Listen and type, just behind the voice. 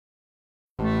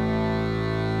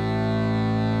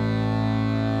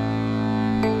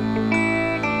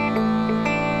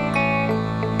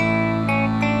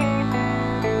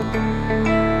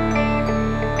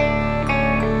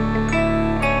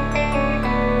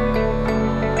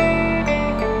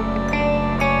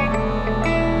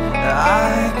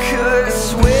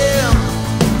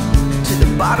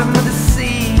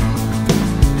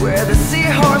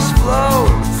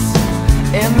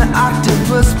the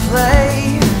octopus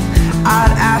play,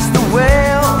 I'd ask the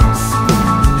whales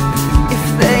if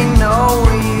they know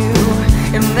you,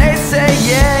 and they say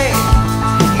yeah.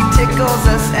 He tickles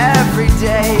us every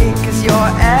day, 'cause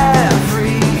you're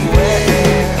everywhere.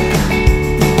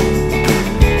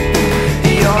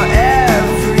 You're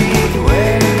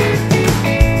everywhere.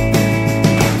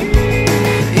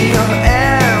 You're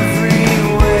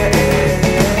everywhere.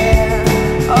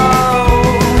 Oh,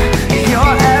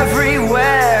 you're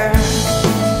everywhere.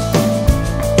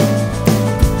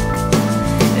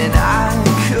 And I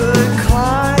could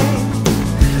climb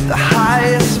the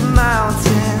highest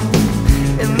mountain,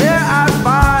 and there I'd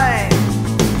find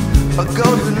a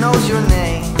goat who knows your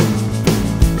name.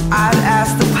 I'd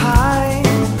ask the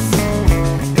pines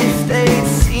if they'd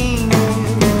seen you,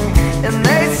 and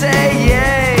they'd say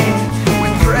yay. We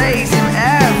praise him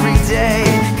every day,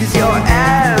 'cause you're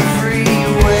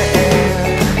everywhere.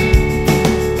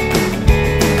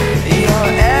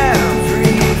 You're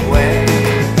everywhere.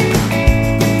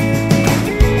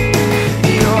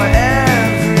 You're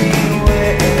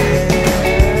everywhere.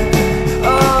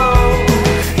 Oh,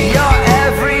 you're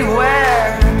everywhere.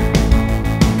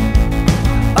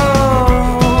 Oh,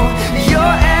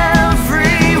 you're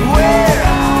everywhere.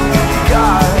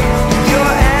 God,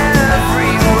 you're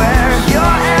everywhere.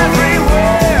 You're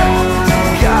everywhere.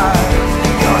 God,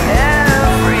 you're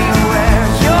everywhere.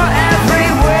 You're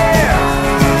everywhere.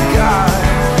 God,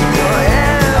 you're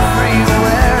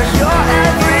everywhere. You're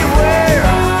everywhere.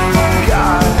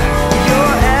 God,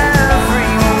 you're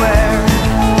everywhere.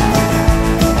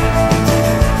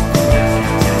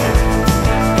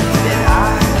 And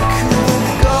I could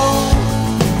go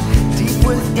deep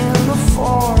within the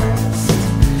forest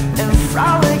and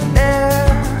frolic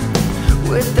there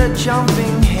with the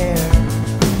jumping hare.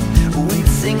 We'd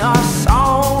sing our song